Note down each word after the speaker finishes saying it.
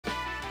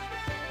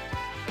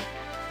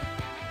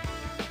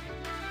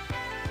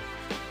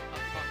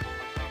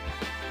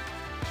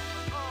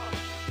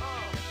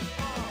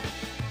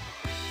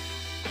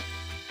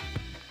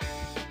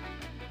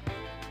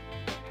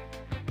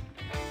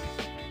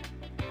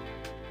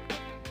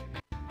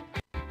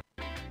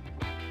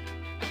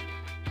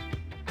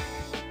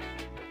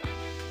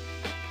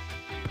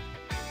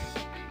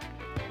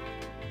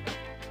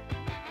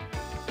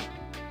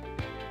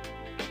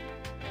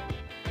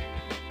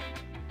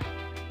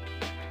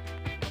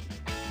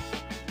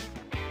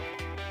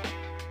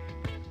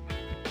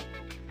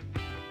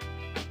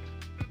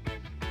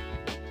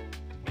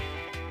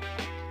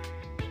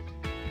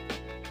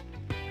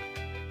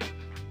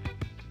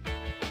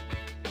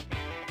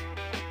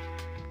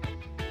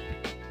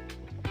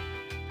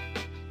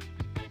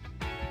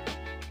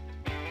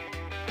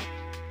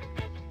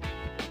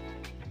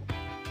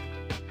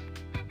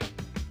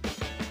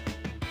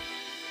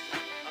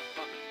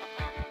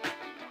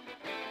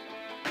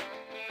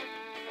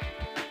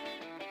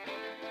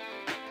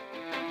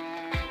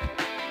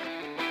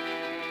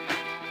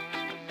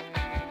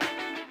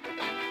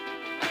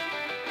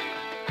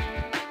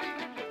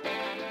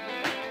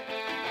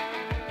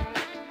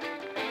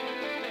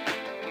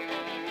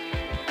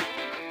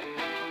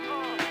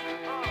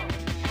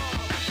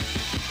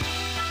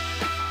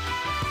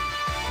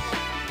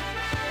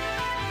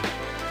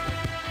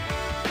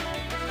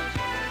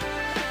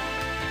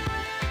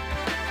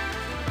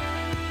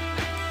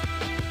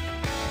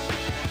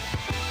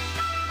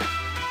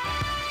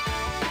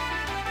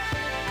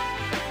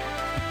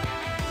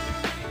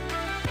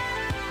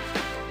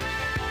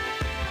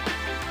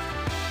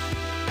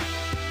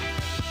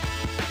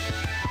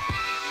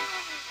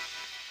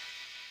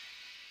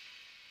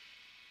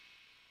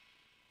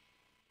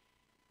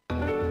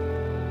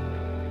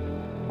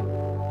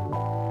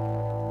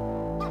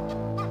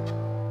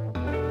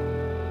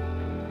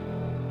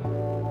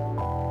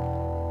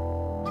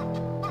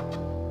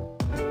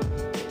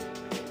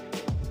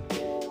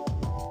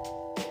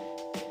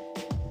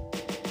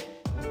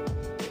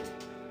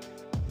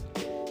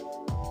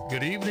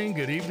Good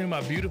evening,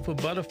 my beautiful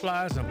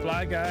butterflies and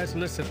fly guys.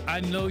 Listen, I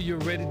know you're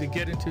ready to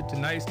get into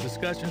tonight's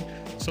discussion,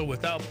 so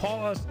without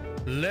pause,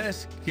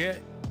 let's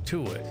get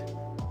to it.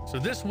 So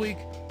this week,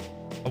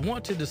 I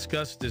want to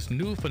discuss this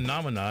new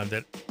phenomenon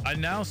that I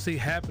now see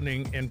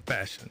happening in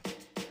fashion,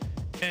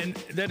 and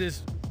that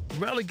is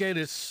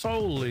relegated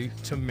solely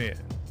to men.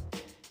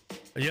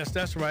 Yes,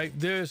 that's right.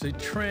 There's a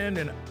trend,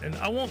 and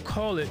I won't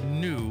call it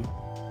new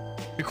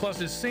because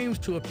it seems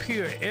to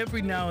appear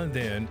every now and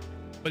then,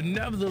 but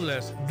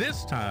nevertheless,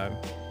 this time,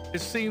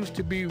 it seems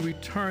to be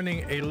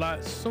returning a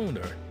lot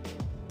sooner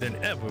than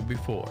ever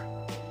before.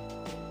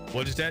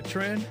 What is that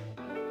trend?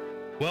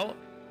 Well,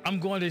 I'm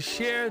going to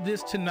share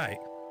this tonight,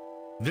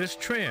 this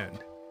trend,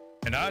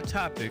 and our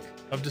topic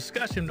of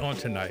discussion on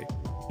tonight,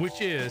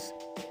 which is,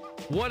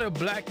 what are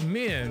black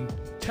men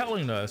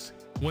telling us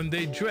when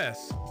they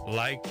dress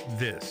like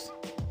this?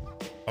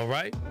 All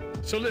right?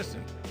 So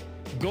listen.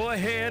 Go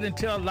ahead and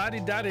tell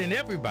Lottie Dottie and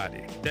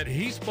everybody that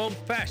HeSpoke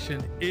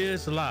Fashion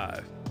is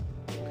live.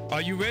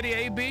 Are you ready,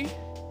 AB?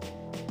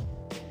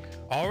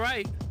 All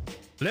right,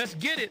 let's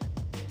get it.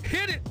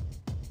 Hit it.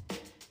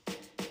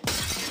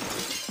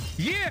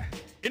 Yeah,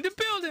 in the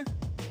building.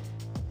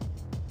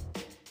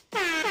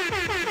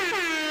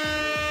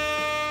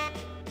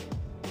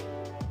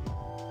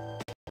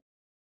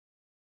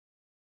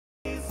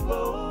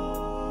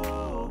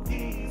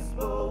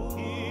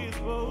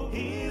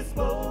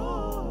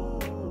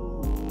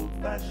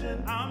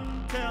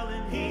 I'm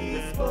telling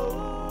he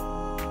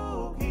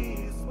spoke,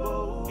 he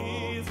spoke,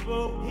 he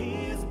spoke,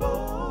 he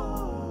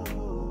spoke.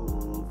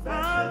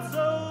 I'm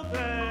so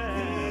bad.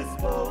 He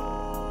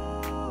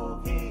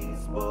spoke, he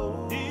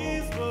spoke,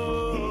 he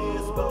spoke, he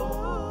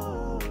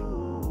spoke.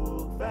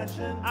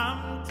 Fashion.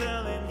 I'm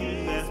telling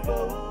he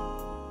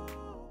spoke,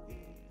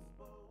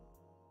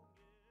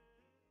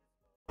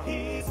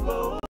 he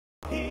spoke.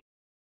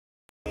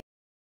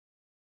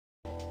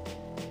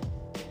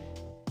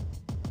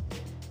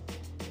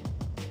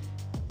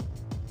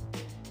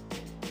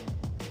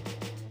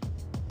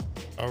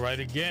 All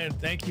right, again,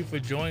 thank you for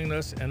joining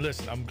us. And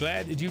listen, I'm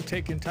glad that you've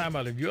taken time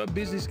out of your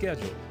busy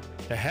schedule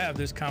to have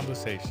this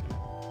conversation.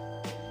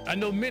 I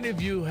know many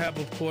of you have,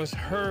 of course,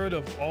 heard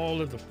of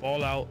all of the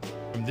fallout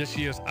from this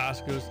year's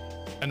Oscars.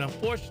 And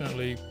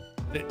unfortunately,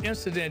 the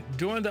incident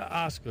during the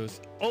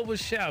Oscars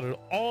overshadowed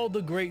all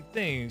the great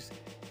things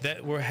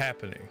that were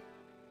happening.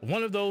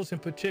 One of those in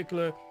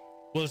particular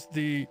was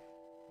the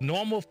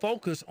normal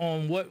focus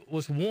on what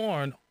was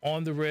worn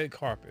on the red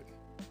carpet.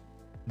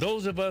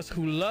 Those of us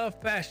who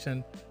love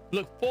fashion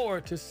look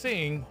forward to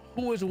seeing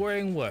who is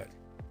wearing what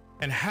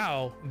and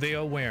how they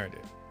are wearing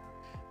it.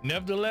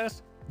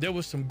 Nevertheless, there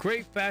was some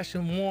great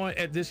fashion worn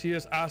at this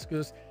year's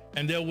Oscars,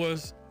 and there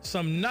was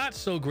some not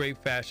so great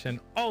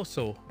fashion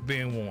also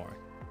being worn.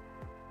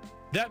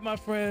 That, my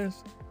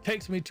friends,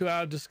 takes me to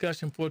our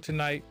discussion for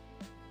tonight.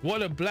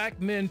 What are black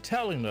men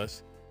telling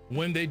us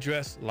when they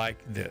dress like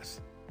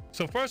this?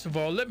 So first of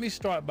all, let me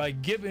start by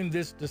giving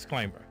this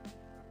disclaimer.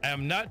 I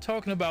am not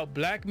talking about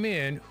black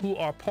men who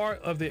are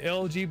part of the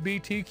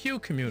LGBTQ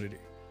community,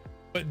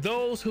 but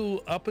those who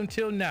up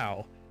until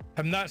now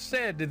have not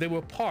said that they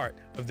were part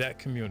of that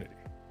community.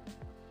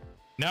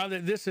 Now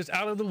that this is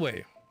out of the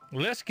way,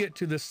 let's get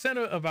to the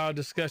center of our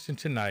discussion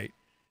tonight.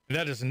 And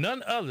that is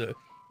none other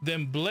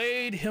than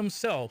Blade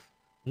himself,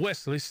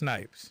 Wesley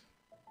Snipes.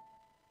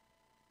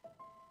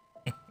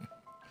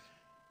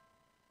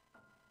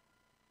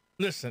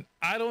 Listen,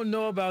 I don't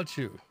know about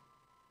you,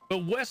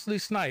 but Wesley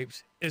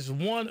Snipes is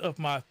one of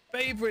my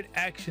favorite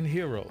action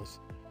heroes.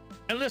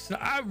 And listen,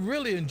 I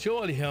really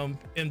enjoyed him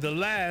in the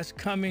last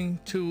Coming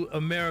to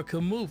America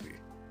movie,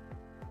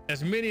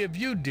 as many of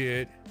you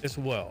did as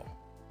well.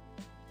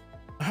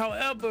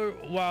 However,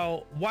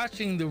 while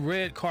watching the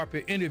red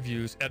carpet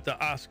interviews at the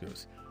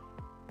Oscars,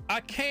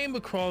 I came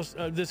across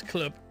this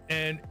clip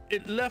and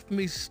it left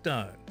me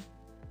stunned.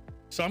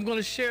 So I'm going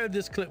to share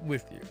this clip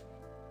with you.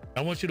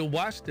 I want you to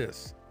watch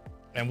this,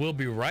 and we'll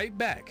be right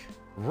back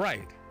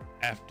right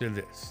after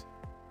this.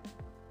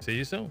 See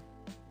you soon.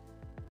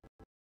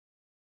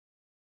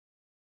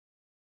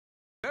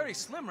 Very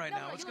slim right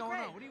now. What's going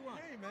on? What do you want?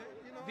 Hey, man,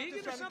 you know,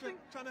 Vegan or something?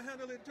 Trying to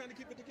handle it, trying to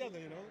keep it together,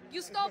 you know.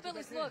 You stole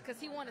Billy's look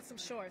because he wanted some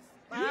shorts.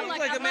 You I look like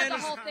like a man the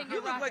who's, whole thing you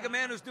you're look like a rocking.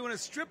 man who's doing a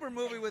stripper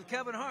movie with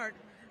Kevin Hart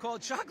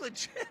called Chocolate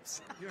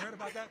Chips. You heard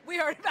about that? We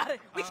heard about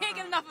it. We can't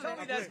get enough of Tell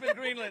me it. that's been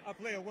greenlit. I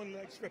play a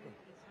one-leg stripper.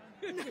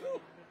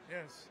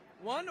 Yes.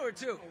 One or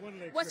two? A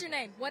one-leg What's your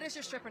stripper. name? What is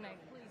your stripper name?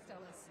 Please tell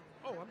us.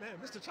 Oh, man,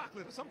 Mr.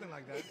 Chocolate or something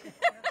like that.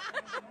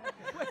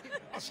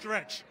 A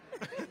stretch.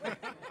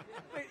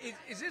 Wait,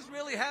 is this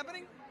really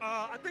happening?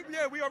 I think,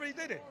 yeah, we already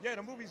did it. Yeah,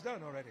 the movie's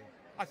done already.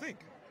 I think.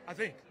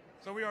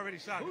 So we already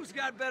shot Who's it.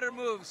 got better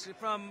moves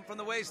from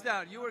the waist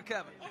down, you or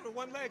Kevin? Oh, the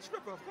one-leg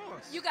stripper, of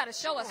course. You got to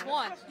show us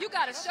one. You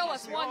got to show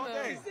us one all move.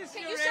 day. Is this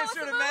Can your you show us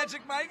answer a to move?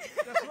 Magic Mike?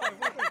 That's right.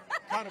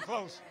 Kind of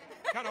close.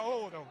 Kind of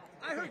old, though.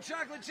 I heard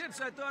Chocolate Chips.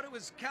 I thought it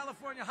was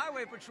California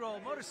Highway Patrol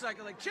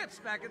motorcycle like Chips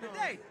back in the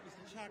day. It's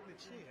the chocolate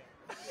chip.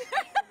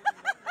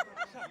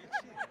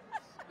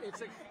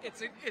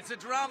 It's a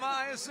drama,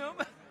 I assume.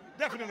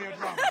 Definitely a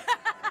drama.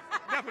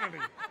 Definitely.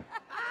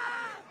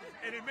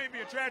 And it may be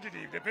a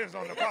tragedy. Depends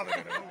on the quality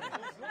of the movie.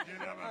 You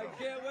never I know.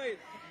 can't wait.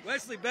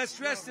 Wesley, best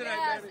dressed tonight,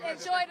 Yes, baby.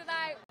 enjoy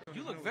tonight.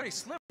 You look very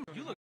slim.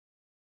 You look.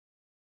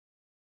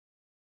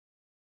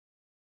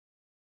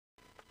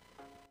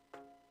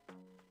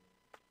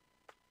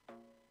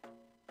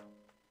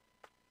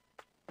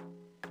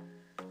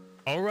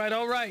 All right,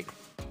 all right.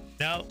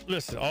 Now,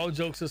 listen, all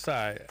jokes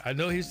aside, I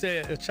know he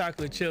said a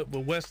chocolate chip,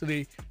 but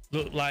Wesley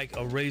looked like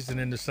a raisin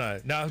in the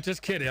sun. Now, I'm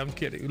just kidding. I'm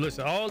kidding.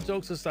 Listen, all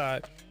jokes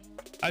aside,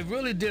 I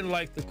really did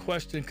like the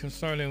question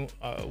concerning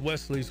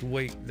Wesley's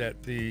weight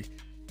that the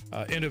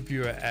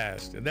interviewer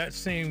asked. And that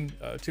seemed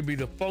to be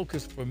the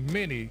focus for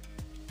many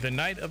the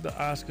night of the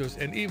Oscars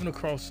and even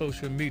across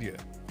social media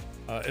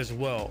as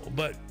well.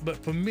 But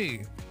for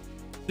me,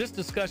 this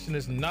discussion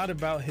is not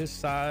about his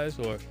size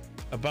or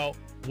about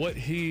what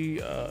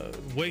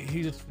weight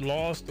he's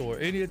lost or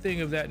anything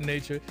of that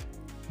nature,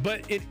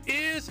 but it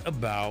is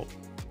about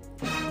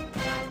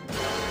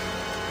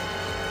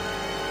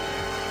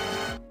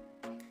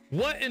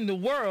what in the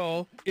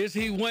world is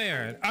he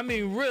wearing? I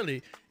mean,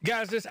 really,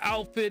 guys, this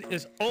outfit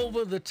is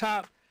over the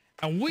top,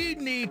 and we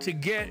need to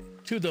get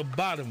to the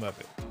bottom of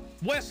it.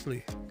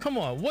 Wesley, come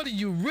on, what are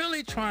you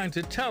really trying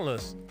to tell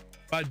us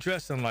by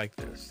dressing like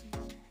this?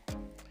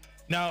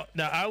 Now,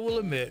 I will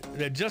admit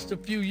that just a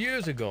few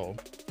years ago,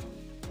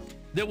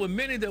 there were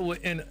many that were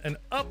in an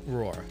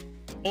uproar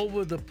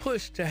over the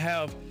push to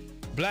have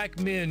black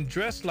men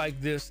dressed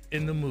like this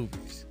in the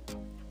movies.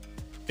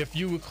 If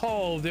you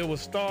recall, there were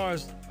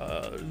stars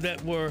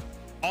that were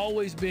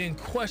always being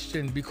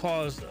questioned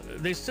because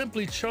they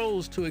simply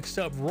chose to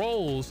accept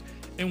roles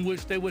in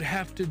which they would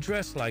have to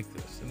dress like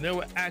this. And there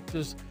were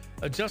actors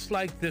just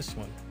like this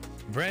one,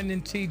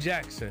 Brandon T.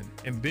 Jackson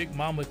in Big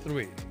Mama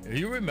 3.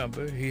 You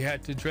remember, he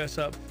had to dress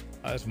up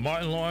as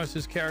Martin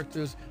Lawrence's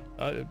character's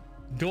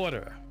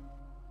daughter.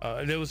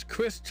 There was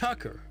Chris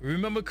Tucker.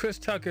 Remember Chris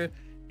Tucker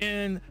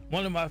in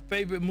one of my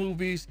favorite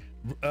movies,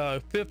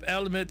 Fifth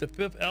Element. The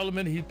Fifth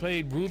Element, he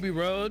played Ruby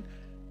Road.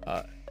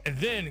 And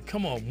then,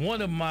 come on,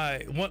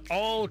 one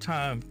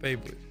all-time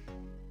favorite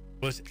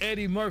was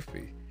Eddie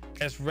Murphy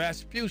as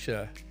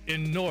Rasputia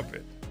in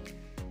Norbit.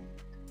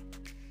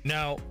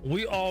 Now,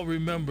 we all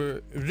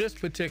remember this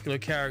particular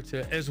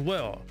character as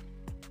well,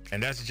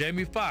 and that's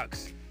Jamie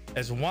Foxx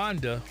as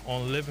Wanda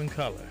on Living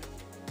Color.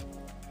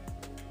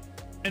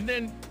 And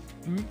then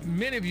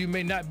many of you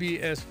may not be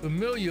as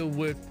familiar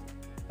with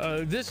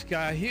this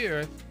guy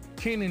here,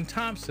 Kenan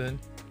Thompson,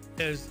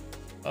 as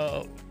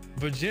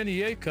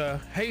Virginia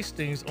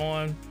Hastings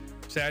on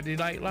Saturday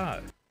Night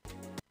Live.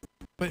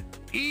 But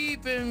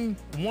even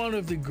one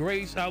of the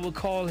greats, I would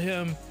call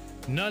him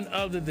none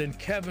other than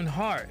Kevin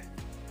Hart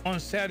on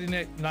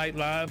Saturday Night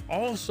Live,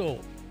 also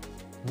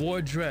wore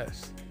a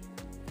dress.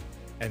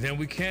 And then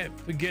we can't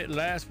forget,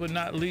 last but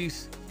not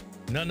least,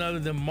 none other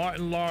than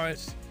Martin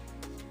Lawrence,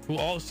 who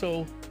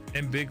also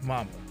in Big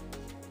Mama.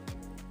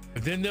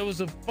 But then there was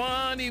a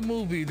funny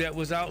movie that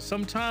was out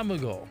some time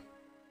ago.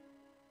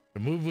 The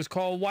movie was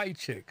called White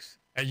Chicks,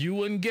 and you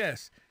wouldn't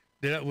guess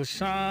that it was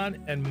Sean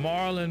and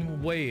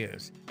Marlon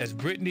Wayans as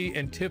Brittany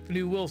and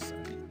Tiffany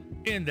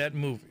Wilson in that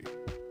movie.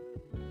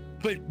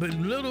 But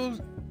little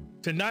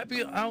to not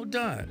be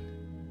outdone,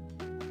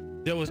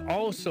 there was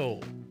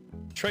also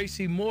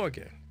Tracy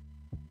Morgan,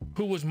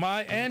 who was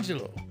Maya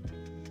Angelou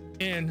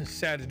in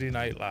Saturday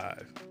Night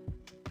Live.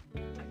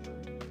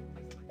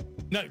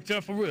 No,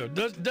 for real,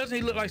 doesn't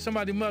he look like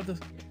somebody's mother?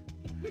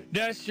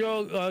 That's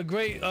your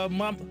great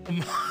mom.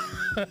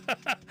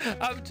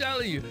 I'm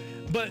telling you.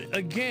 But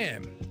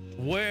again,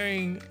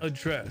 wearing a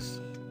dress.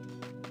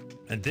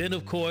 And then,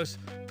 of course,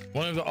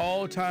 one of the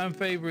all-time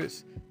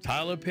favorites,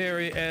 Tyler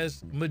Perry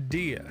as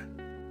Medea.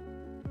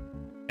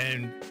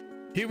 And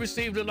he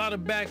received a lot of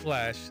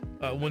backlash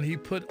when he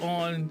put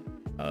on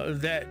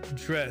that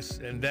dress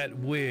and that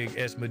wig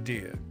as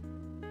Medea.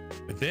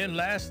 But then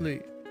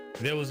lastly,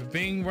 there was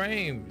Ving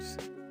Rhames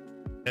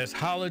as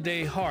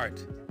Holiday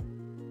Heart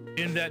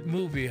in that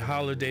movie,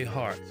 Holiday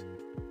Heart,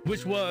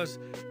 which was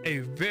a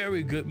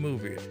very good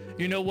movie.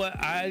 You know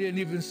what? I didn't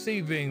even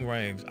see Ving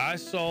Rhames. I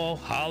saw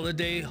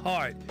Holiday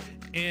Heart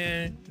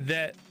in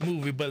that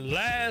movie. But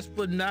last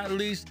but not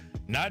least,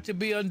 not to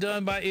be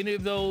undone by any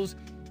of those,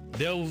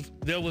 there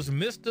was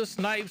Mr.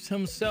 Snipes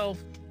himself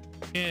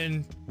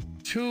in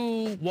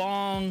Tu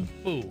Wong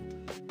Fu.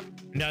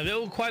 Now, there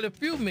were quite a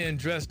few men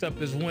dressed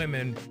up as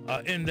women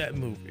in that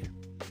movie.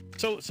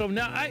 So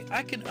now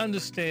I can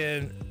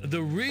understand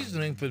the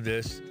reasoning for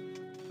this,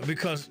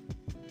 because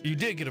you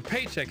did get a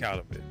paycheck out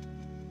of it.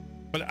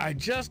 But I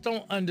just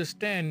don't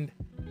understand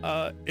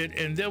it.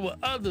 And there were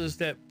others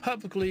that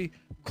publicly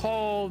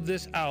called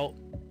this out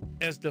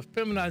as the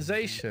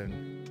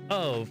feminization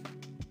of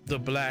the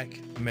black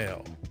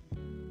male.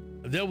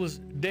 There was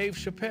Dave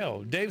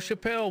Chappelle. Dave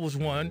Chappelle was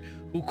one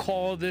who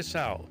called this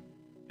out.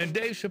 And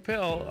Dave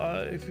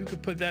Chappelle, if you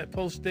could put that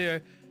post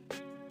there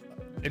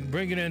and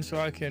bring it in so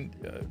I can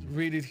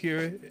read it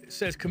here. It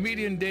says,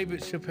 comedian David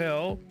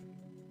Chappelle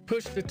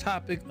pushed the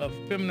topic of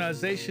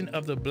feminization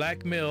of the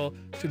black male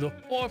to the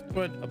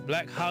forefront of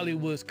Black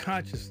Hollywood's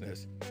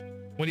consciousness.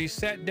 when he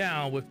sat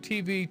down with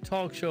TV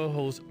talk show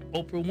host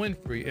Oprah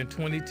Winfrey in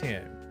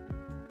 2010.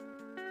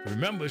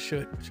 Remember,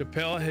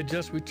 Chappelle had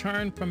just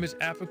returned from his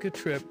Africa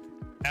trip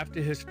after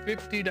his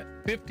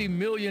 $50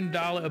 million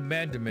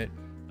abandonment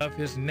of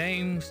his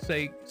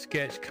namesake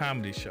sketch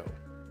comedy show.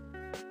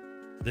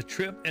 The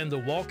trip and the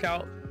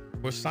walkout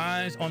were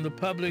signs on the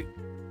public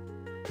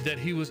that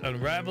he was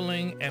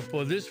unraveling, and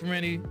for this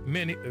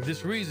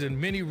reason,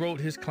 many wrote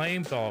his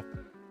claims off.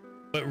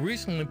 But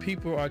recently,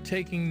 people are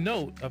taking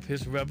note of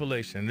his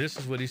revelation. This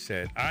is what he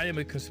said: "I am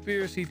a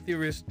conspiracy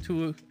theorist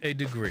to a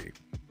degree.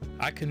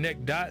 I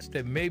connect dots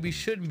that maybe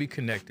shouldn't be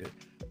connected,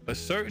 but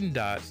certain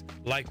dots,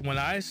 like when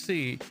I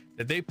see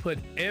that they put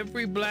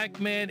every black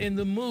man in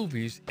the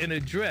movies in a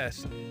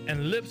dress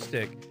and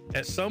lipstick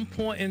at some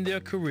point in their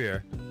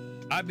career,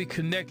 I be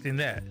connecting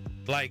that.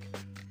 Like,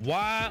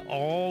 why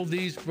all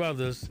these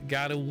brothers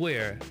gotta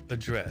wear a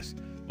dress?"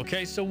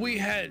 Okay, so we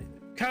had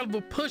kind of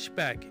a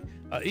pushback,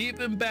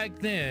 even back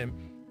then,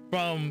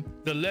 from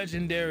the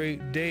legendary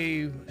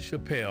Dave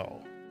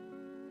Chappelle.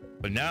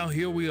 But now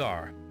here we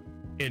are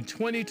in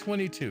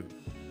 2022,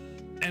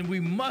 and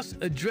we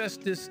must address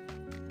this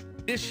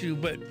issue,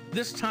 but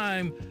this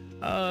time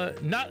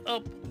not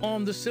up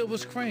on the silver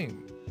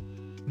screen,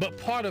 but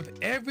part of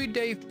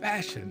everyday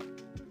fashion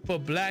for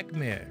black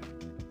men.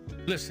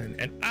 Listen,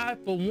 and I,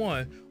 for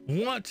one,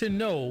 want to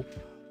know,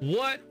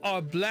 what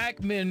are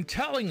black men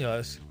telling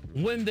us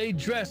when they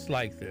dress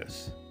like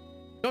this?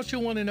 Don't you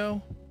want to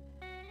know?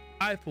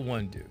 I, for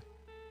one, do.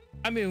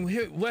 I mean,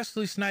 here,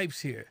 Wesley Snipes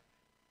here.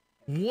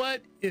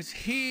 What is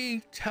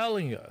he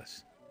telling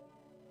us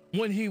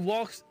when he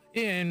walks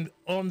in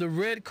on the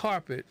red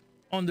carpet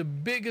on the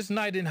biggest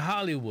night in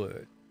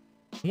Hollywood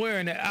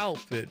wearing an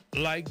outfit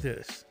like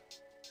this?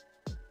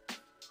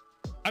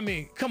 I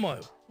mean, come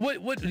on.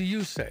 What do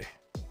you say?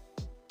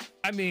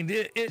 I mean,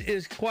 it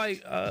is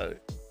quite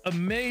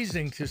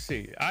amazing to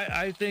see.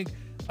 I think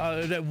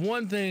that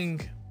one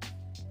thing,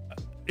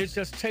 it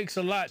just takes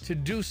a lot to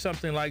do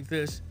something like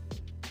this.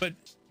 But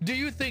do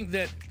you think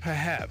that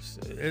perhaps,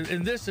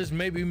 and this is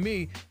maybe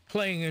me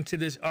playing into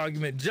this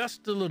argument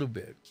just a little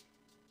bit,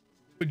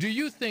 but do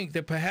you think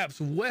that perhaps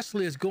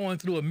Wesley is going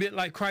through a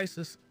midlife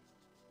crisis?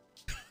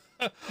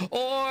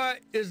 Or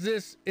is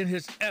this in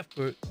his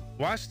effort,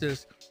 watch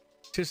this,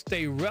 to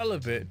stay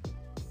relevant,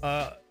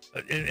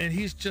 and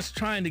he's just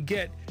trying to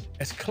get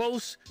as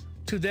close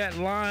to that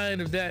line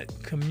of that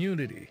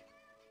community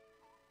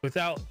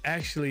without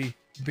actually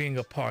being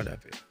a part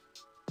of it?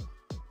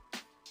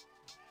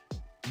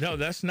 No,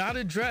 that's not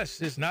a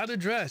dress. It's not a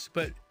dress,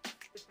 but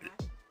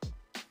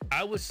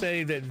I would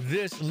say that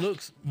this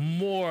looks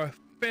more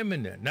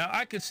feminine. Now,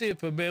 I could see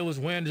if a man was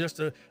wearing just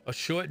a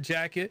short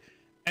jacket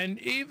and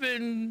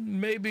even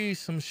maybe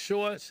some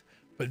shorts,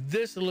 but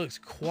this looks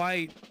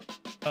quite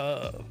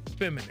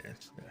feminine.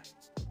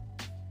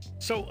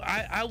 So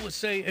I would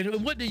say,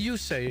 and what do you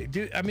say?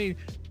 I mean,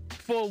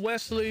 for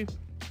Wesley,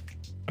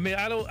 I mean,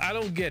 I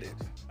don't get it.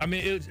 I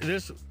mean,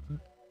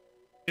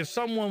 if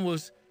someone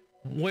was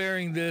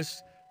wearing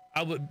this,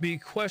 I would be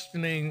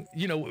questioning,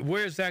 you know,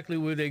 where exactly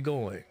were they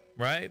going,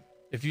 right?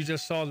 If you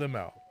just saw them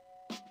out.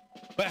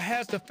 But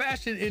has the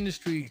fashion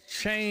industry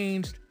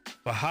changed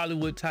for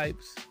Hollywood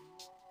types?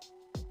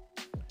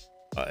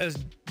 As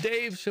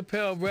Dave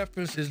Chappelle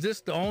referenced, is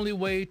this the only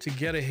way to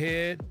get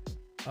ahead?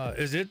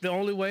 Is it the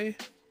only way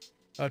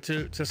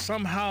to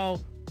somehow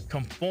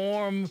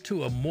conform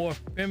to a more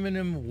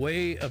feminine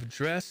way of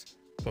dress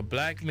for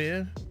black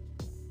men?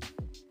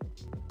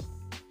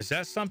 Is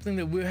that something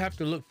that we'll have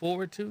to look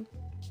forward to?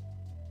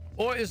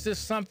 Or is this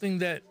something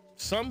that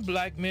some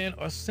black men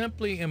are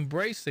simply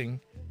embracing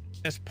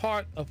as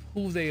part of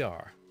who they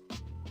are?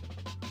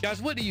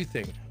 Guys, what do you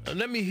think?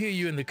 Let me hear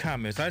you in the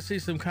comments. I see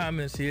some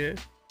comments here.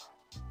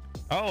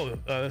 Oh,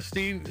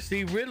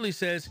 Steve Ridley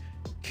says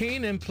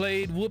Keenan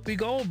played Whoopi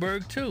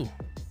Goldberg too.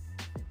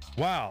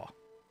 Wow.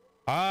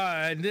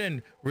 And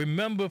then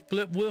remember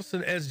Flip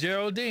Wilson as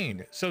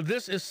Geraldine. So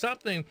this is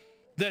something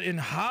that in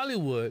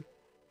Hollywood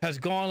has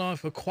gone on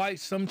for quite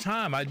some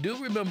time. I do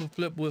remember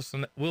Flip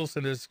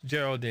Wilson as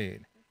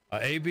Geraldine.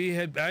 AB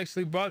had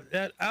actually brought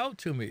that out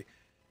to me.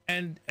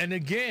 And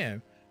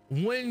again,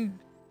 when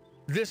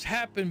this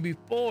happened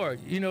before,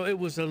 you know, it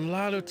was a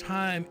lot of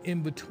time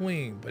in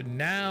between. But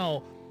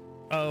now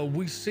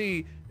we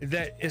see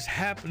that it's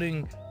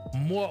happening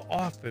more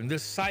often.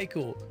 This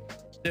cycle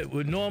that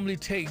would normally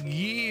take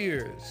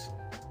years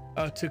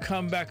to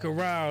come back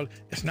around,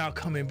 it's now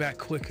coming back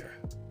quicker.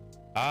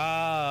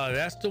 Ah,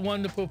 that's the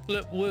wonderful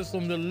Flip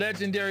Wilson, the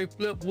legendary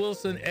Flip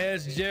Wilson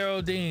as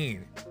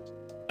Geraldine.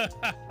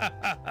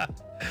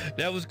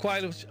 That was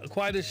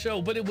quite a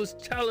show, but it was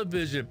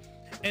television,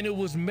 and it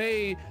was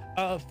made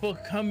for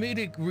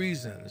comedic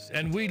reasons,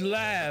 and we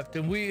laughed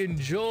and we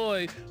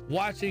enjoyed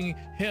watching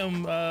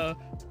him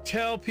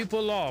tell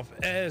people off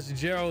as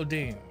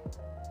Geraldine.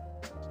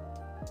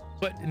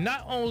 But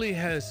not only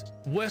has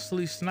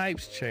Wesley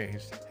Snipes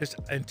changed his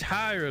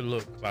entire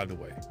look, by the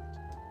way,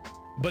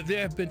 but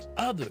there have been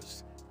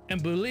others,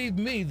 and believe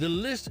me, the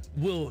list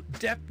will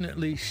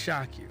definitely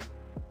shock you.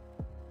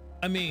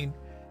 I mean,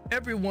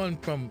 everyone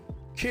from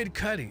Kid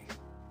Cudi.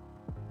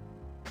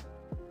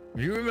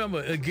 You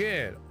remember,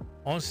 again,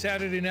 on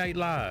Saturday Night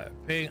Live,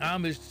 paying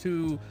homage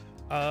to,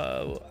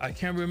 I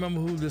can't remember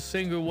who the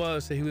singer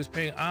was that he was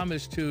paying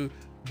homage to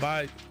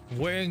by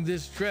wearing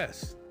this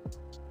dress.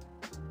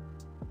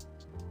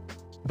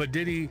 But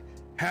did he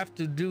have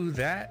to do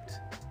that?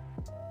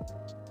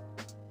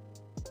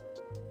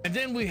 And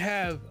then we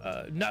have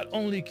not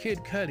only Kid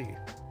Cudi,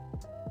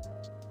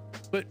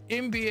 but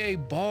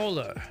NBA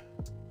baller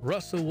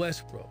Russell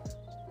Westbrook.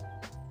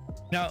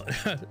 Now,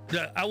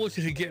 I want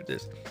you to get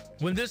this.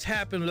 When this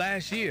happened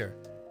last year,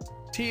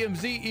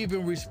 TMZ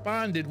even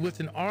responded with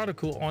an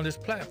article on this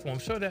platform.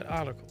 Show that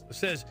article. It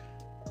says,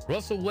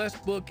 Russell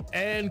Westbrook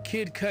and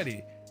Kid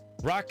Cudi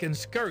rocking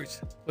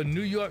skirts for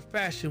New York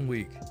Fashion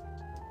Week.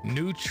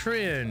 New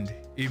trend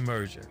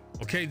emerging.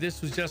 Okay,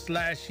 this was just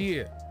last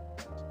year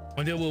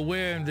when they were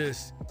wearing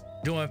this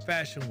during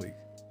Fashion Week.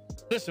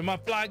 Listen, my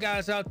fly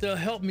guys out there,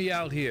 help me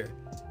out here.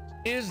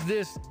 Is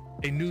this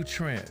a new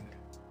trend?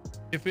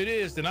 If it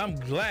is, then I'm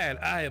glad,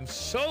 I am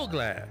so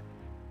glad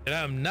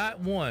that I'm not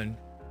one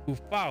who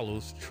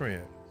follows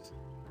trends.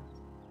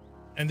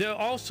 And there are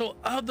also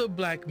other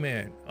black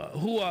men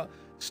who are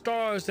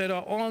stars that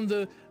are on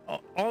the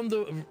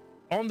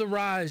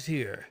rise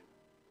here,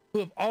 who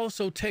have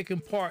also taken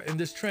part in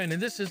this trend.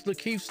 And this is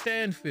Lakeith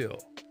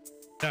Stanfield.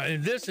 Now,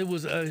 in this, it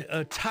was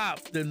a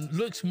top that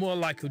looks more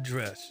like a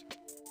dress.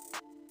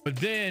 But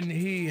then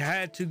he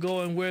had to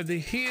go and wear the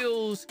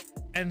heels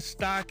and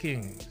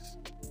stockings.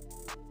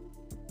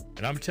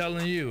 And I'm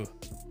telling you,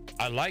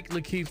 I like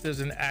Lakeith as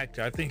an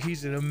actor. I think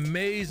he's an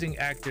amazing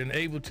actor and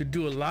able to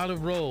do a lot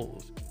of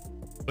roles.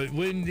 But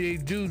when they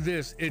do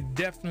this, it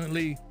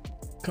definitely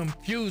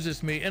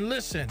confuses me. And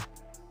listen,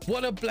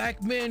 what are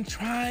black men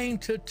trying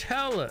to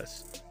tell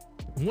us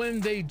when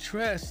they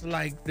dress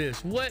like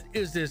this? What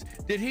is this?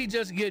 Did he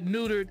just get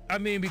neutered? I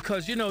mean,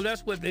 because, you know,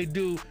 that's what they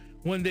do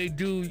when they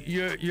do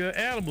your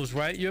animals,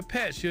 right? Your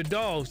pets, your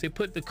dogs. They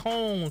put the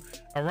cone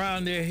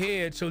around their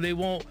head so they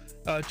won't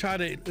try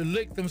to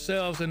lick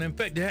themselves and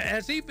infect.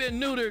 Has he been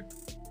neutered?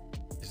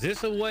 Is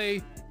this a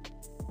way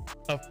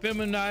of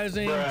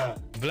feminizing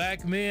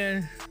black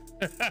men?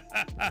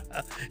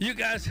 You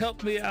guys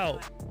help me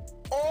out.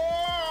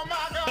 Oh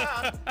my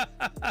God!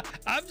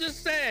 I'm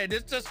just saying,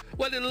 it's just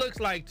what it looks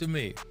like to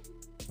me.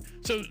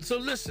 So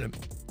listen,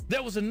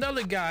 there was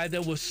another guy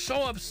that was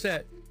so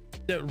upset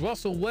that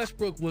Russell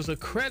Westbrook was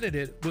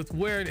accredited with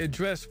wearing a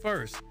dress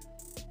first.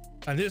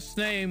 And his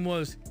name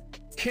was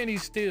Kenny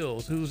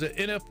Stills, who was an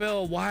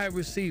NFL wide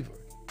receiver.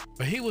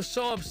 But he was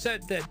so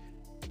upset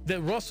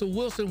that Russell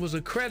Wilson was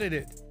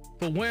accredited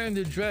for wearing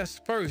the dress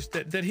first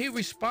that he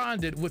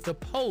responded with a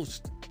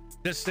post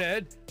that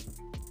said,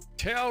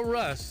 "Tell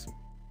Russ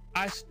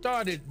I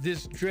started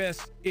this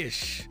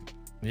dress-ish."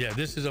 Yeah,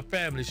 this is a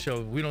family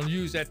show. We don't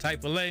use that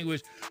type of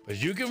language,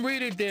 but you can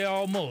read it there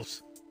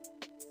almost.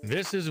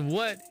 This is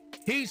what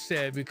he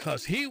said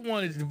because he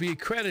wanted to be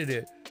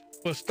credited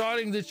for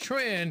starting the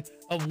trend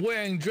of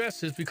wearing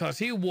dresses because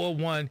he wore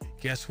one,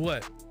 guess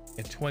what,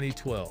 in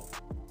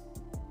 2012.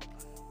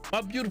 My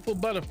beautiful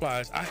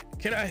butterflies,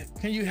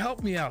 can you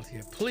help me out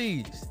here,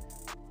 please?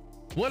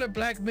 What are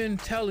black men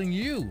telling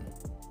you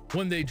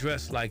when they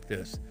dress like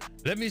this?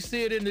 Let me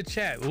see it in the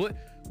chat.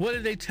 What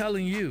are they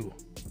telling you?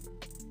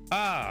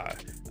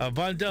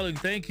 Von Delig,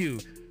 thank you.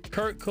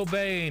 Kurt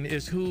Cobain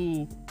is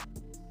who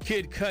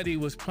Kid Cudi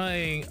was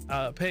paying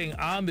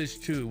homage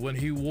to when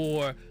he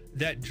wore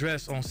that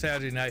dress on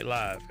Saturday Night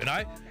Live. And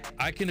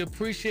I can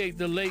appreciate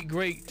the late,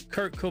 great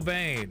Kurt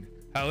Cobain.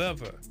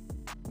 However,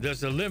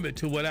 there's a limit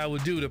to what I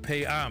would do to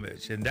pay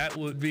homage, and that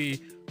would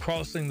be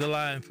crossing the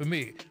line for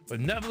me. But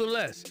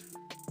nevertheless,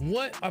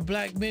 what are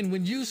black men,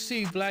 when you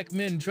see black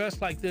men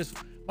dressed like this,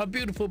 my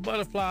beautiful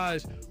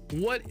butterflies,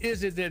 what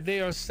is it that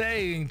they are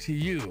saying to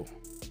you?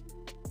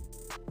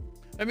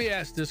 Let me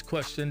ask this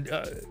question.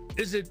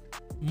 Is it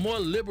more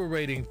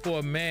liberating for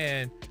a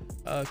man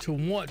to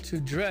want to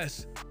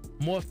dress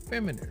more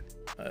feminine?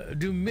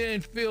 Do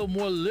men feel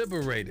more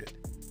liberated?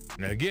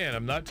 Now, again,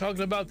 I'm not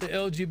talking about the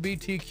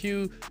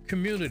LGBTQ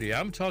community.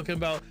 I'm talking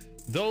about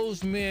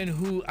those men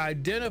who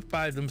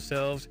identify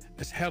themselves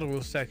as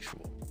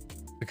heterosexual.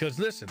 Because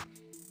listen,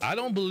 I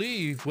don't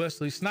believe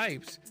Wesley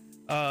Snipes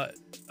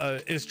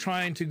is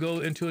trying to go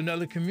into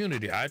another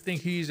community. I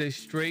think he's a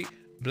straight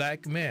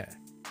black man.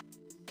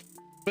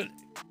 But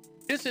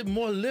is it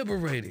more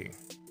liberating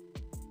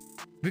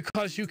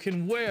because you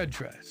can wear a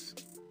dress?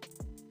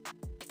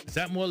 Is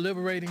that more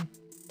liberating?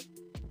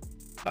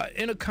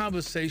 In a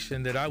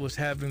conversation that I was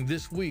having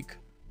this week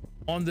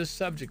on this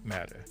subject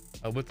matter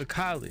with a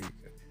colleague,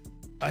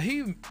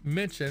 he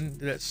mentioned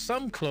that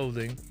some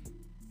clothing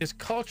is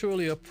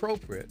culturally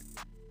appropriate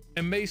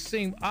and may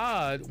seem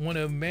odd when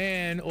a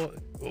man or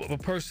a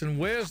person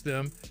wears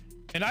them,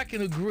 and I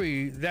can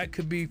agree that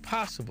could be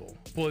possible.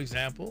 For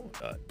example,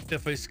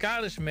 if a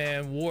Scottish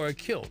man wore a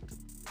kilt,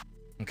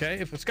 okay?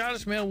 If a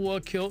Scottish man wore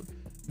a kilt,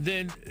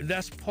 then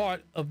that's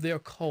part of their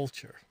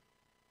culture.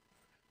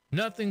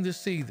 Nothing to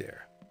see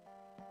there.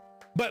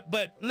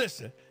 But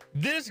listen,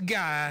 this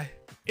guy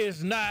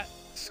is not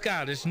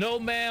Scottish. No,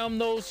 ma'am,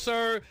 no,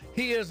 sir.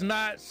 He is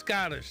not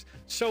Scottish.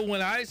 So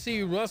when I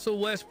see Russell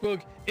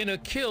Westbrook in a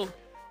kilt,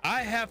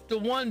 I have to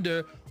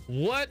wonder,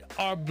 what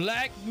are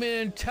black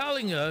men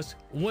telling us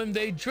when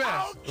they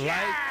dress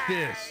like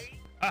this?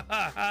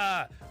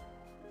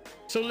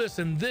 So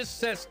listen, this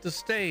sets the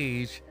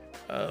stage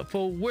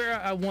for where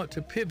I want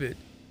to pivot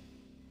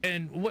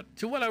and what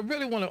I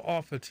really want to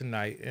offer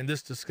tonight in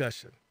this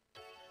discussion.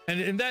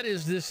 And that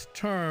is this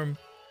term,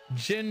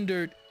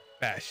 gendered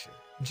fashion.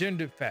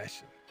 Gendered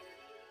fashion.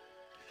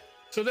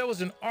 So there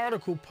was an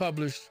article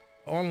published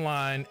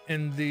online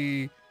in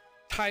the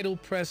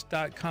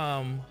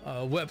titlepress.com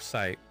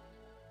website,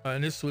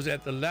 and this was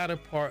at the latter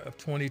part of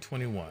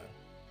 2021.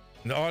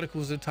 And the article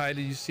is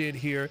entitled, you see it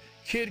here,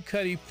 Kid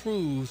Cudi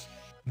proves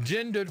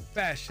gendered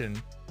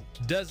fashion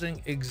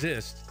doesn't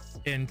exist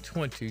in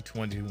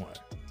 2021,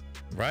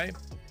 right?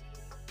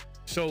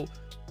 So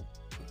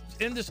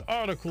in this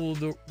article,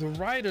 the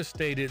writer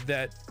stated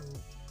that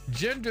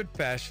gendered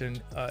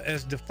fashion,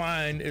 as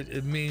defined,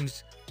 it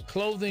means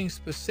clothing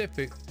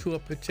specific to a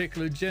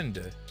particular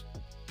gender,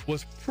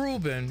 was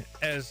proven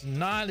as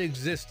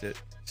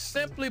non-existent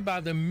simply by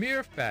the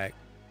mere fact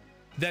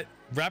that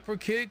rapper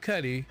Kid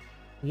Cudi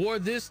wore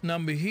this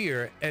number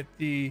here at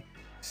the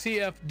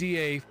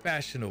CFDA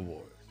Fashion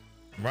Awards,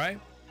 right?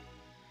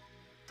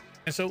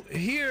 And so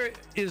here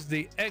is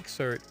the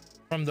excerpt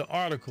from the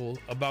article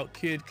about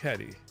Kid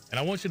Cudi. And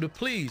I want you to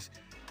please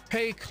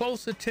pay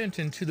close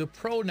attention to the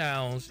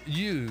pronouns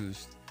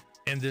used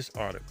in this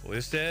article.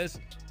 It says,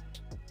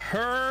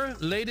 her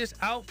latest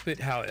outfit,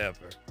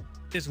 however,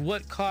 is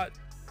what caught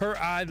her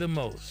eye the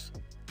most.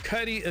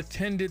 Cudi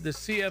attended the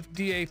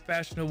CFDA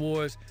Fashion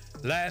Awards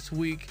last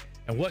week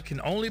in what can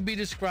only be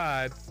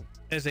described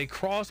as a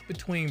cross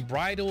between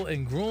bridal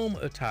and groom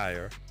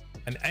attire,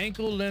 an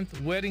ankle-length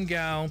wedding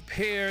gown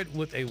paired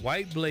with a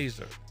white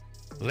blazer,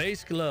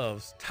 lace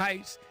gloves,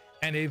 tights,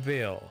 and a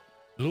veil,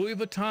 Louis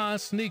Vuitton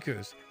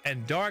sneakers,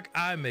 and dark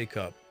eye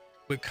makeup,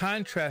 which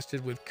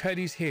contrasted with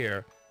Cudi's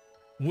hair,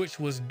 which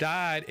was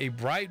dyed a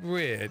bright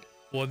red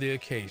for the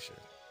occasion.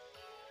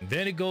 And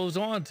then it goes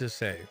on to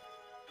say,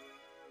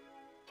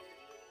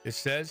 it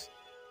says,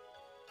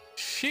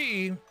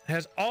 she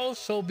has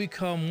also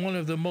become one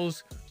of the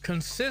most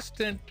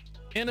consistent,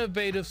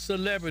 innovative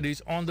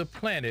celebrities on the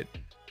planet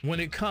when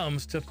it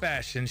comes to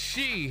fashion.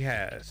 She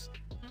has.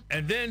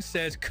 And then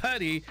says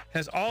Cudi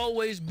has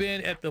always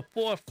been at the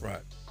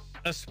forefront,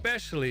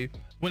 especially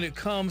when it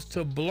comes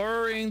to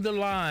blurring the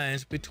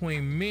lines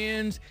between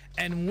men's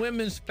and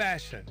women's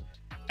fashion,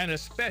 and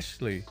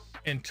especially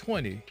in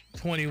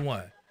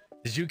 2021.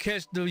 Did you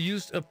catch the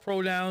use of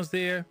pronouns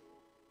there?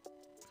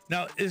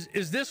 Now,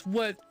 is this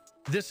what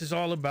this is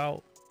all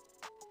about?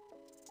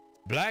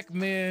 Black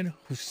men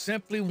who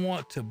simply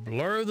want to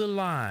blur the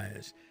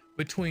lines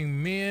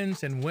between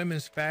men's and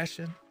women's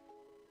fashion?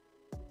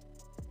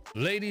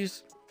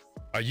 Ladies,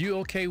 are you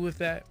okay with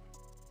that?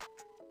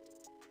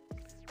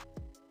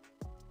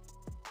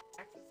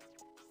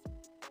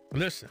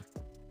 Listen,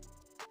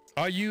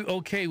 are you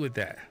okay with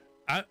that?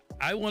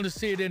 I want to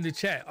see it in the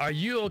chat. Are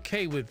you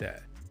okay with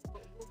that?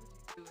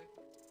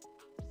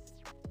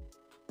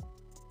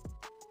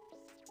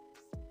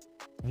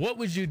 What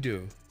would you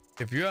do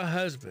if your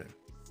husband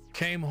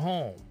came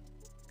home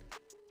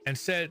and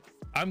said,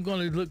 I'm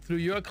going to look through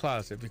your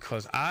closet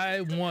because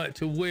I want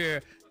to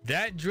wear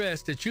that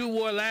dress that you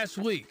wore last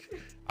week.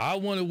 I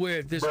want to wear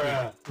it this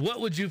week. What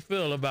would you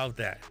feel about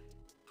that?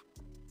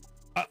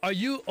 Are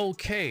you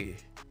okay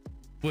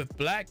with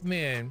black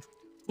men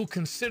who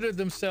consider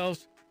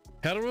themselves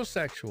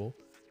heterosexual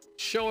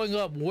showing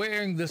up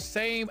wearing the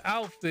same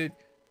outfit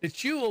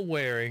that you are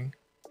wearing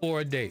for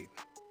a date?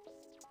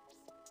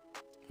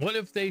 What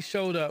if they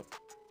showed up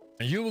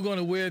and you were going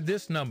to wear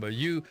this number,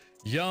 you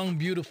young,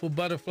 beautiful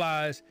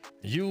butterflies,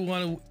 you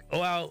want to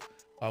go out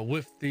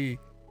with the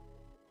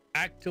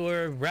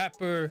actor,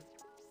 rapper,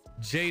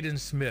 Jaden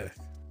Smith?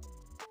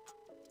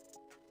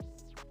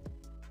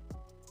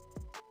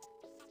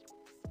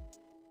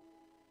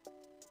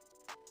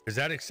 Is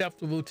that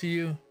acceptable to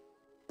you?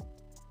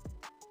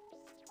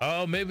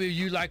 Oh, maybe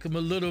you like him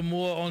a little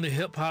more on the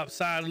hip hop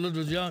side, a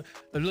little young,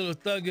 a little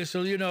thuggish,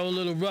 so, you know, a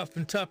little rough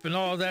and tough and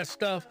all that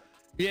stuff.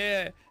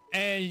 Yeah,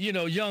 and, you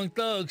know, Young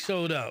Thug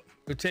showed up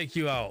to take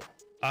you out.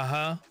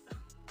 Uh-huh.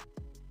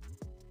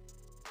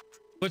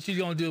 What you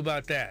gonna do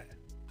about that?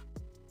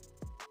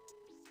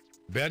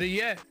 Better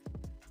yet,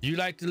 you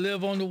like to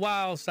live on the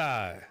wild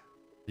side.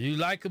 You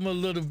like him a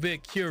little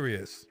bit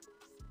curious.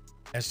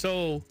 And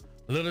so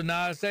Lil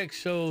Nas X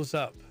shows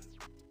up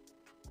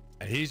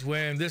and he's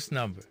wearing this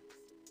number.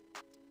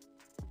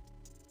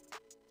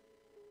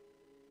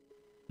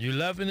 You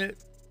loving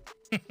it?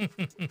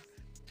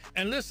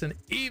 And listen,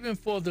 even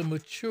for the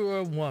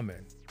mature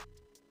woman,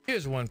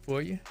 here's one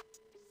for you.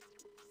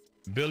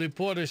 Billy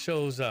Porter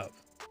shows up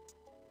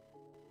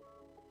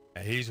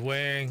and he's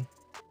wearing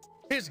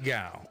his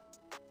gown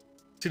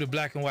to the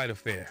Black and White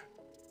Affair.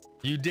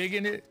 You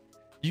digging it?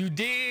 You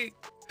dig?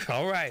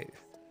 All right.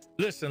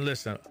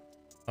 Listen.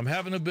 I'm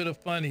having a bit of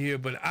fun here,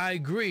 but I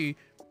agree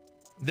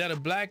that a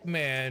black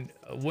man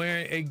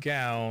wearing a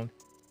gown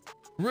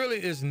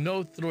really is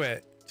no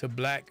threat to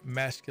black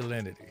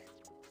masculinity.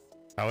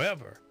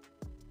 However,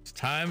 as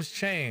times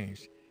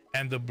change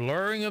and the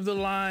blurring of the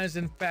lines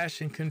in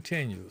fashion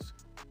continues,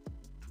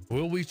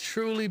 will we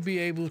truly be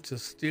able to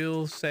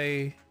still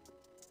say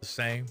the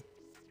same?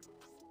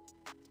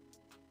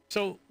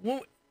 So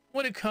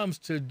when it comes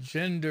to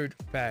gendered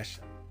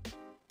fashion,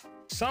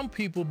 some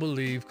people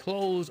believe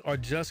clothes are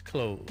just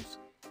clothes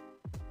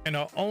and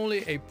are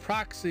only a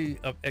proxy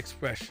of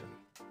expression.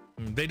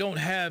 They don't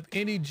have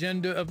any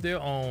gender of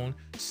their own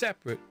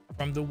separate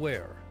from the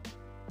wearer.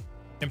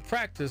 In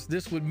practice,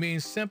 this would mean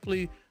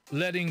simply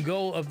letting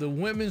go of the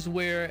women's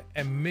wear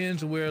and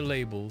men's wear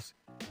labels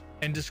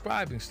and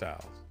describing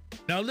styles.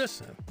 Now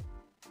listen,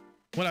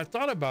 when I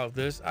thought about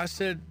this, I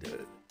said,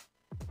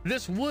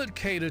 this would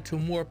cater to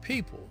more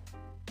people,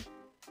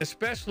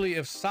 especially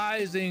if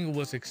sizing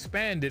was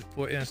expanded.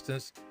 For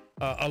instance,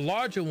 a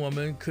larger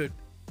woman could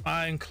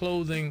find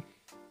clothing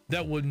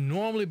that would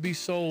normally be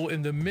sold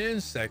in the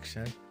men's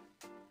section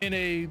in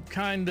a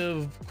kind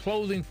of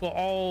clothing for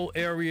all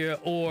area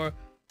or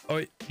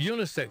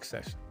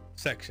unisex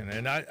section.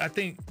 And I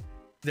think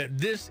that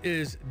this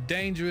is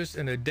dangerous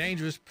and a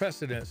dangerous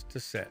precedent to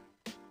set.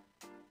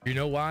 You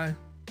know why?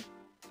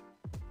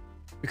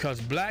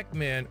 Because black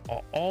men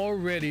are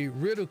already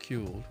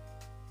ridiculed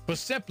for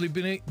simply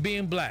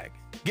being black.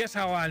 Guess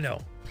how I know?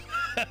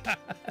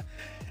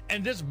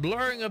 And this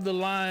blurring of the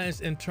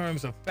lines in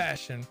terms of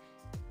fashion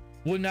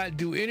will not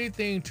do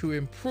anything to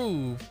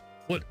improve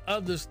what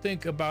others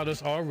think about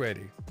us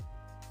already.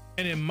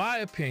 And in my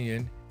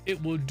opinion,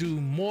 it will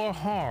do more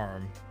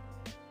harm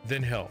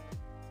than help.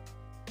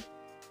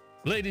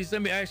 Ladies,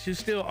 let me ask you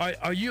still,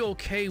 are you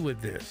okay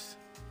with this?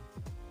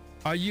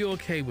 Are you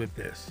okay with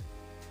this?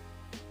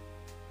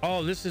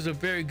 Oh, this is a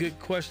very good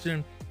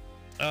question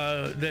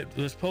that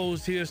was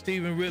posed here.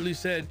 Stephen Ridley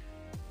said,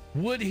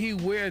 would he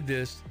wear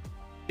this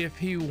if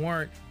he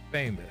weren't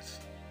famous?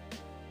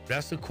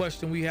 That's the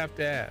question we have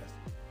to ask.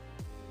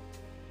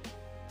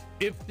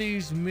 If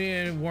these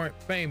men weren't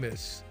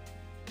famous,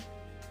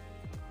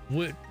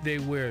 would they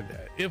wear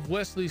that? If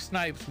Wesley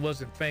Snipes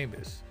wasn't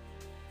famous,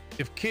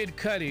 if Kid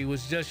Cudi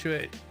was just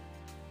your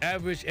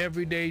average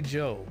everyday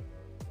Joe,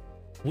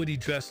 would he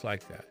dress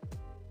like that?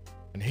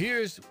 And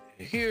here's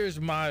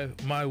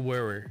my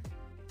worry.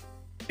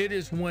 It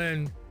is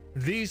when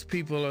these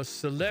people are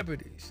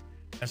celebrities,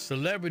 and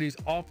celebrities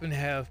often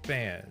have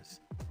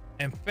fans,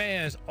 and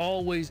fans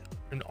always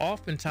and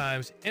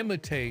oftentimes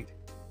imitate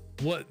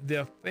what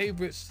their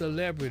favorite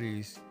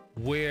celebrities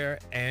wear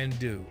and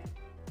do.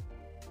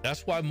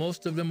 That's why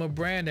most of them are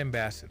brand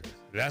ambassadors.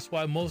 That's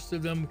why most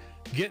of them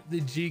get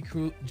the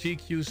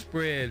GQ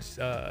spreads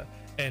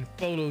and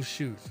photo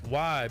shoots.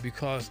 Why?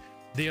 Because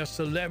they are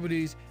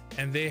celebrities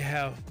and they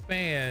have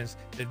fans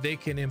that they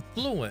can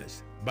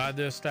influence by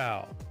their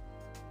style.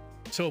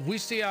 So if we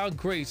see our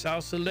greats,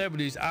 our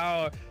celebrities,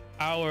 our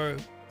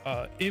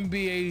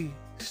NBA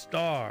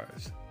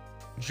stars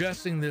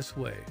dressing this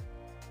way,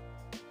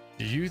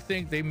 do you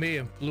think they may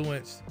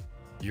influence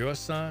your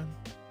son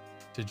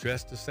to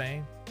dress the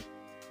same?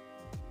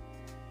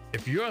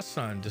 If your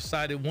son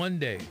decided one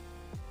day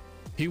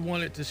he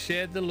wanted to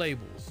shed the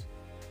labels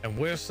and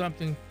wear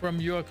something from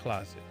your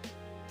closet,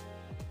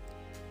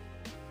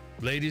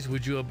 ladies,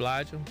 would you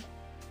oblige him?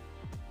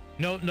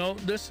 No,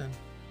 listen,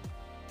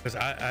 because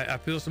I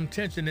feel some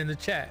tension in the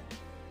chat.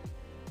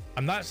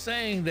 I'm not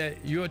saying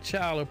that your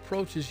child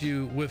approaches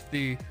you with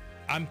the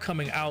I'm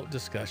coming out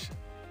discussion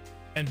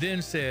and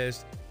then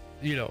says,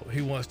 you know,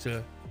 he wants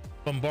to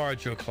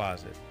bombard your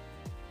closet.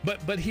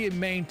 But he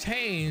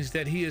maintains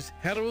that he is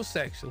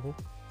heterosexual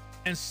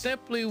and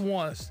simply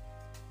wants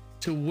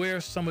to wear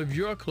some of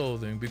your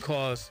clothing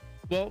because,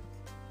 well,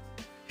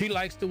 he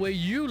likes the way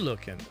you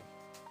look in them.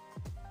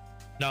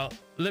 Now,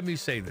 let me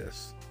say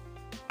this.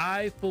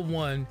 I, for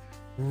one,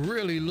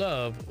 really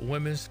love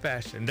women's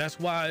fashion. That's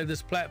why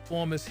this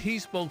platform is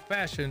HeSpoke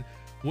Fashion,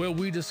 where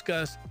we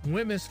discuss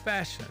women's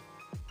fashion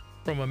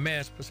from a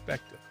man's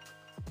perspective.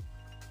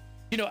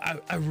 You know,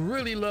 I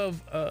really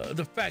love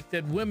the fact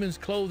that women's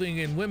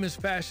clothing and women's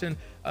fashion,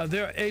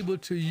 they're able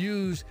to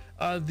use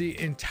the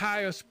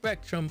entire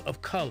spectrum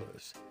of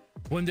colors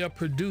when they're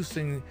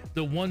producing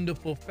the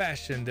wonderful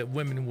fashion that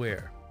women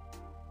wear.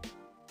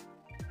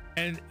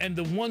 And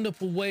the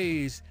wonderful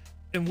ways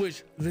in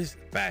which this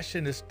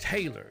fashion is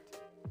tailored.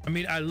 I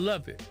mean, I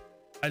love it.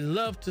 I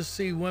love to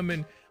see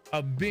women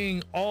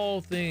being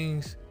all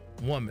things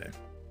woman.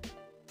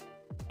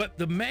 But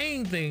the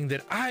main thing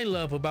that I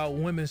love about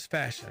women's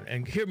fashion,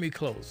 and hear me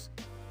close,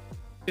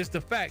 is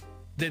the fact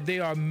that they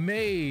are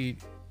made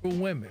for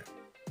women.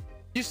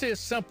 You say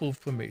it's simple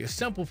for me. It's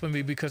simple for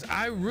me because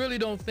I really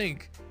don't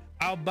think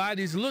our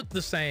bodies look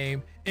the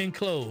same in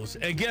clothes.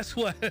 And guess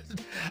what?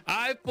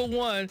 I, for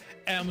one,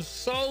 am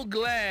so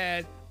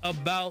glad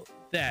about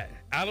that.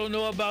 I don't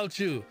know about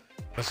you,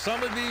 but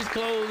some of these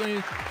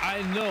clothing,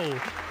 I know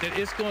that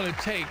it's going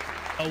to take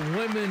a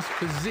woman's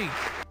physique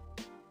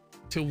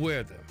to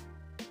wear them.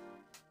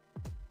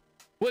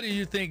 What do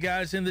you think,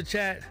 guys, in the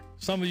chat?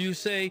 Some of you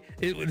say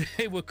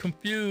they were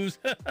confused.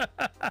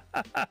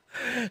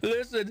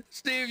 Listen,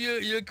 Steve,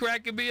 you're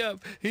cracking me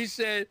up. He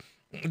said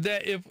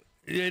that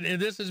and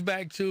this is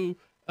back to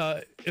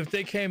if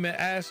they came and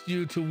asked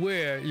you to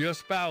wear, your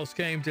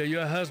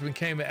husband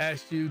came and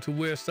asked you to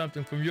wear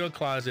something from your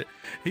closet.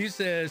 He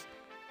says,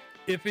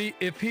 if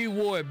he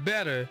wore it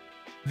better,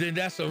 then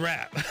that's a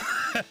wrap.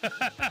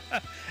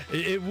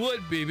 It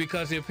would be,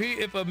 because if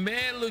a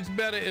man looks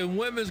better in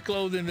women's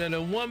clothing than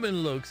a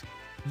woman looks,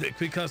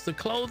 because the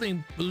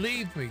clothing,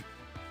 believe me,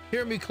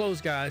 hear me close,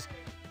 guys,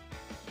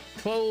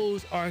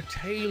 clothes are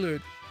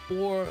tailored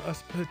for a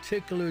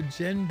particular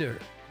gender.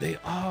 They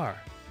are.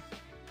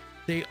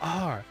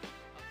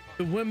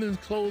 The women's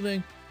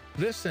clothing,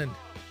 listen,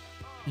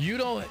 you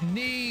don't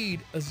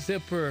need a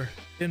zipper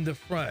in the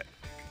front.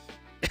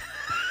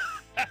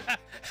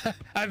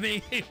 I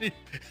mean,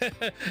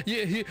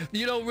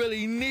 you don't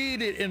really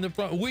need it in the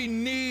front. We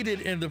need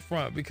it in the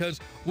front because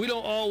we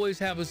don't always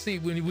have a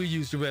seat when we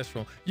use the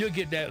restroom. You'll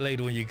get that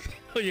later when you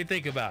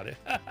think about it.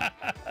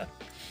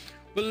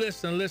 But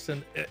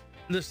listen,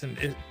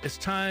 it's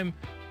time,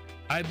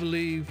 I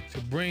believe, to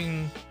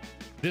bring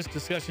this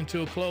discussion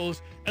to a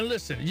close. And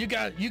listen, you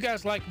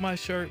guys like my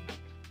shirt?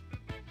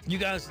 You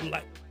guys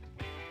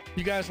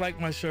like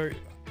my shirt?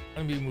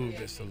 Let me move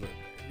this a little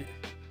bit.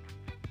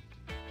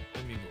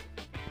 Let me move.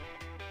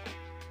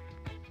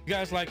 You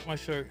guys like my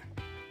shirt?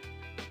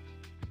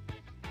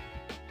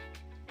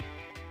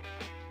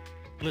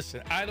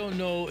 Listen, I don't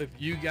know if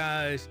you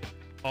guys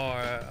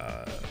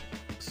are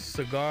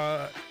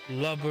cigar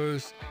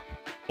lovers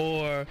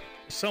or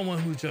someone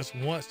who just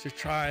wants to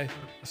try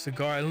a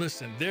cigar. And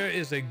listen, there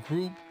is a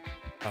group,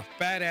 a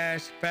Fat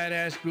Ash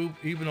group,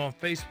 even on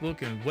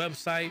Facebook and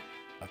website,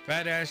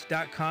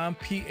 fatash.com,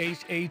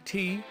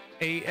 PHATASH.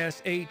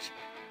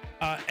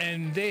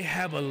 And they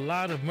have a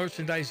lot of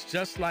merchandise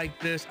just like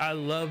this. I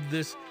love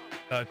this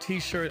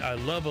t-shirt. I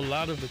love a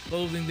lot of the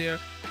clothing there.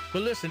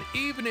 But listen,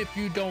 even if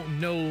you don't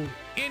know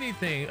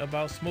anything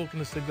about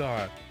smoking a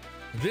cigar,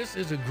 this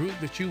is a group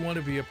that you want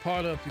to be a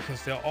part of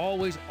because they're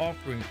always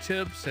offering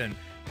tips and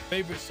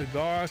favorite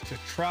cigars to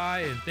try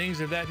and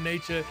things of that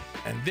nature.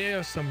 And there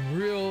are some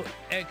real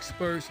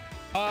experts.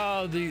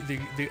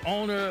 The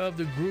owner of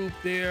the group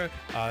there,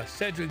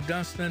 Cedric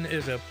Dunstan,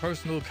 is a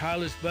personal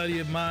college buddy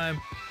of mine.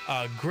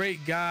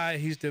 Great guy.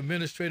 He's the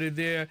administrator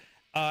there.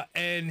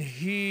 And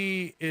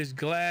he is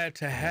glad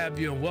to have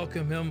you and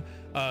welcome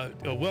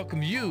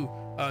you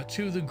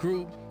to the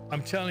group.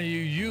 I'm telling you,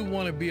 you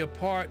want to be a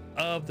part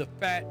of the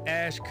Fat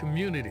Ash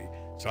community.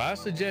 So I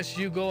suggest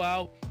you go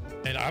out,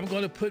 and I'm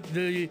going to put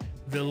the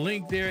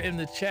link there in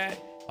the chat.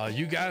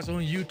 You guys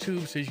on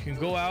YouTube, so you can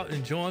go out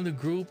and join the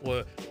group,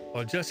 or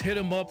just hit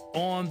them up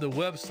on the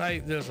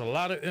website. There's a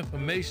lot of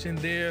information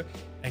there.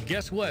 And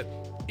guess what?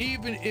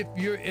 Even if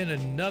you're in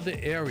another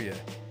area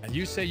and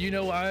you say, you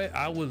know,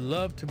 I would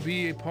love to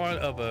be a part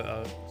of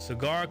a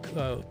cigar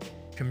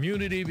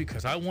community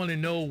because I want to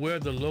know where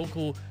the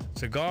local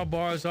cigar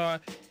bars are.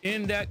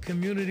 In that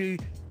community,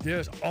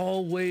 there's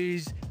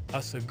always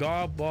a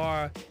cigar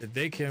bar that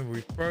they can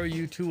refer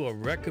you to or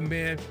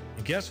recommend.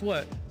 And guess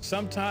what?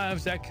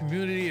 Sometimes that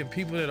community and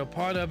people that are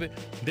part of it,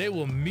 they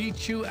will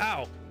meet you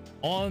out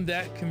on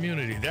that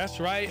community.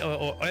 That's right,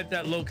 or at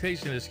that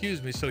location,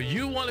 excuse me. So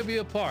you want to be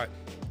a part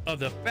of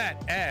the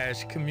Fat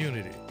Ash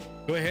community.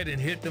 Go ahead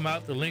and hit them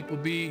out. The link will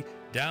be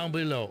down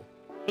below.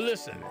 But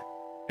listen,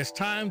 it's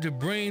time to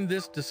bring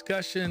this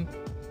discussion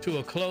to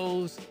a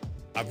close.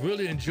 I've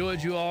really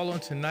enjoyed you all on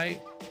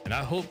tonight, and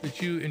I hope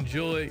that you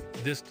enjoyed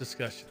this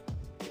discussion.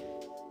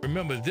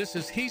 Remember, this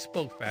is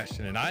HeSpoke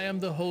Fashion, and I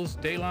am the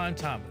host, Daylon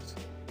Thomas.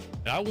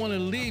 And I want to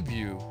leave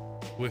you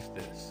with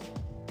this.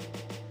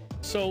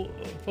 So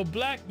for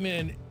black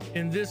men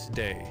in this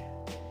day,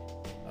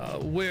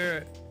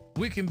 where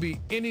we can be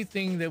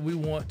anything that we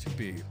want to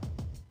be,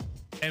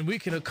 and we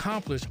can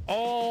accomplish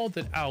all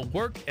that our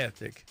work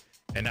ethic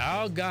and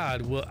our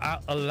God will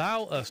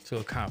allow us to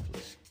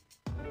accomplish,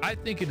 I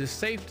think it is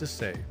safe to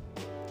say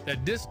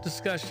that this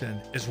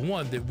discussion is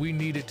one that we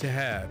needed to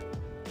have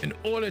in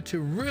order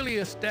to really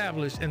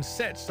establish and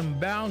set some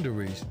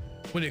boundaries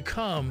when it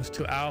comes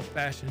to our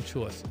fashion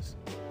choices.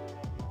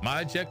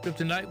 My objective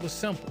tonight was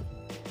simple,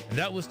 and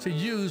that was to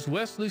use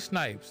Wesley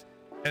Snipes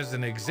as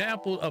an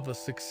example of a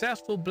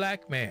successful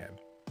black man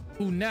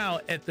who now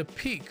at the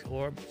peak,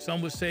 or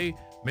some would say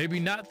maybe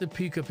not the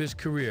peak of his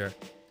career,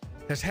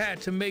 has had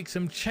to make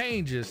some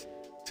changes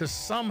to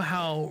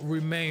somehow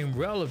remain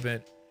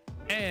relevant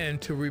and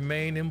to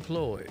remain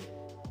employed.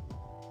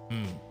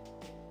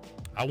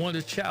 I want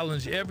to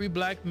challenge every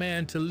black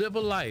man to live a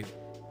life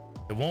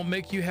that won't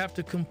make you have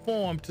to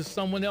conform to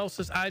someone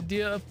else's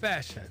idea of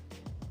fashion.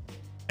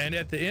 And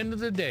at the end of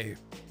the day,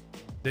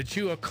 that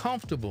you are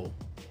comfortable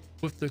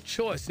with the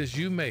choices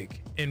you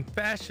make in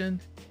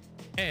fashion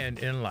and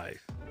in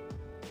life.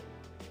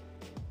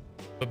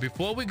 But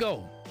before we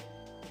go,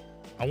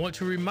 I want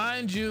to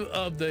remind you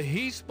of the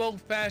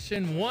HeSpoke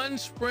Fashion One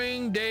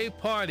Spring Day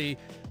Party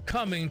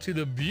coming to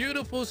the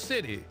beautiful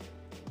city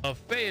of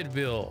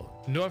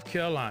Fayetteville, North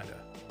Carolina.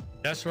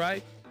 That's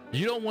right.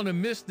 You don't want to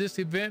miss this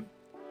event.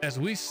 as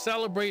we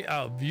celebrate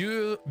our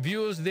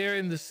viewers there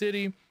in the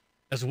city,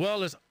 as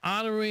well as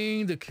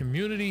honoring the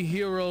community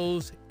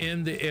heroes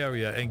in the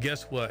area. And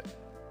guess what?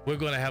 We're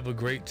going to have a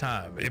great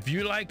time. If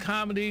you like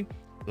comedy,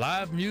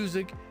 live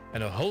music,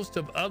 and a host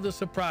of other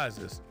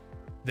surprises,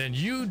 then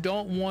you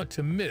don't want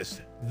to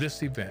miss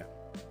this event.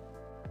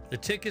 The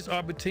tickets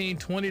are between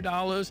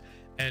 $20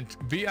 and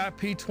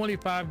VIP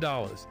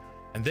 $25,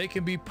 and they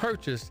can be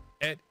purchased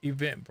at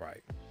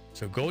Eventbrite.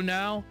 So go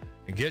now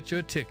and get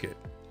your ticket,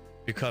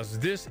 because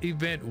this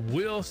event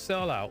will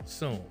sell out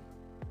soon,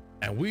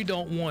 and we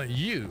don't want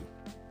you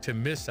to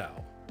miss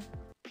out.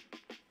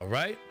 All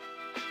right?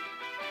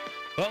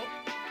 Well,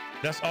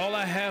 that's all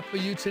I have for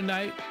you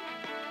tonight.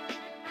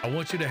 I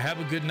want you to have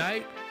a good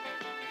night,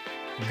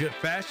 good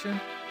fashion,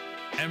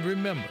 and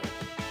remember,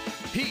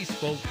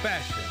 HeSpoke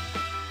fashion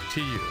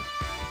to you.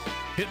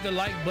 Hit the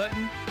like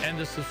button and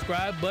the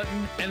subscribe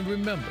button, and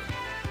remember,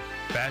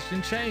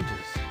 fashion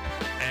changes,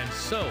 and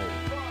so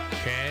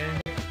can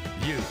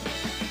you.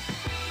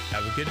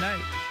 Have a good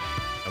night,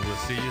 and we'll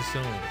see you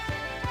soon.